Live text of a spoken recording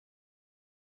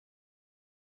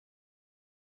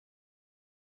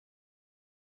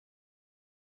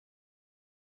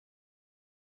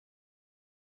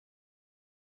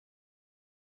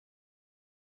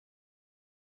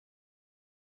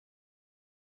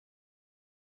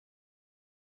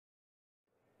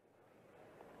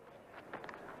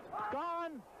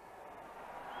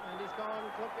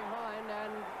caught behind,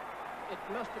 and it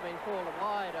must have been fallen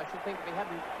wide, I should think, if he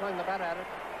hadn't thrown the bat at it.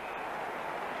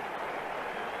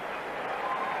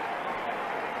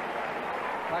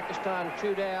 Pakistan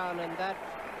 2 down, and that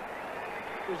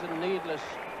was a needless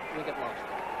wicket loss.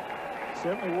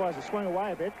 Certainly was. It swung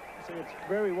away a bit. See, it's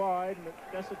very wide, and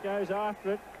Gavaskar goes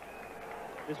after it.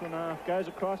 Viswanath goes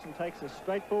across and takes a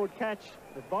straightforward catch.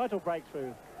 A vital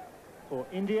breakthrough for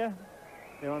India.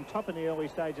 They're on top in the early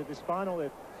stage of this final.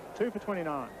 They're 2 for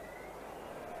 29.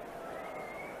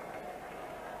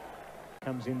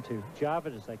 Comes into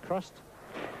Javed as they crossed.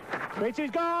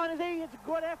 He's gone, is he? It's a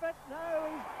good effort. No,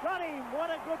 he's got him. What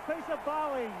a good piece of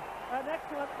bowling. An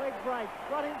excellent leg break.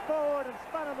 Got him forward and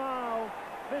spun a mile.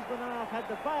 Viswanath had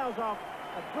the bails off.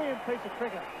 A brilliant piece of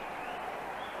cricket.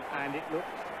 And it looks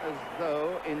as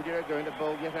though India are going to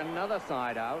bowl yet another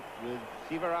side out, with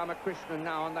Sivaramakrishnan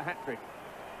now on the hat-trick.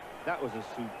 That was a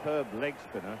superb leg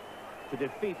spinner to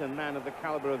defeat a man of the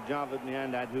calibre of Javed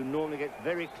Miandad, who normally gets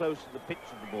very close to the pitch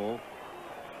of the ball,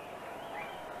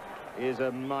 is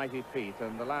a mighty feat.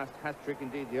 And the last hat-trick,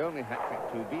 indeed the only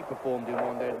hat-trick to be performed in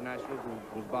one-day internationals,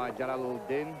 was by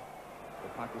Jalaluddin for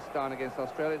Pakistan against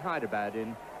Australia at Hyderabad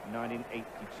in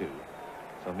 1982.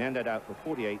 So Miandad out for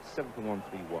 48, 7 for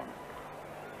 131.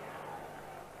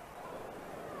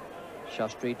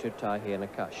 Shastri to Tahir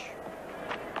Nakash.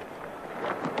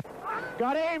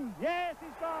 Got him! Yes, he's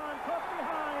gone. Caught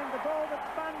behind. The ball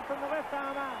that spun from the left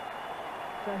arm out.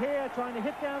 Tahir trying to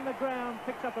hit down the ground,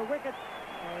 picks up a wicket,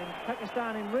 and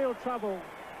Pakistan in real trouble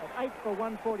at 8 for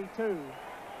 142.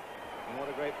 And what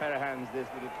a great pair of hands this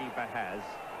little keeper has.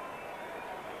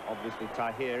 Obviously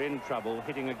Tahir in trouble,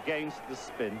 hitting against the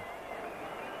spin.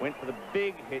 Went for the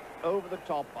big hit over the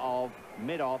top of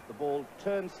mid-off. The ball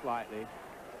turned slightly,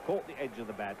 caught the edge of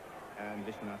the bat, and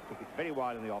Vishwanath took it very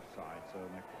wide on the offside. So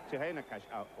Tahir Nakash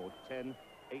out for 10,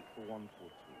 8 for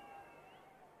 142.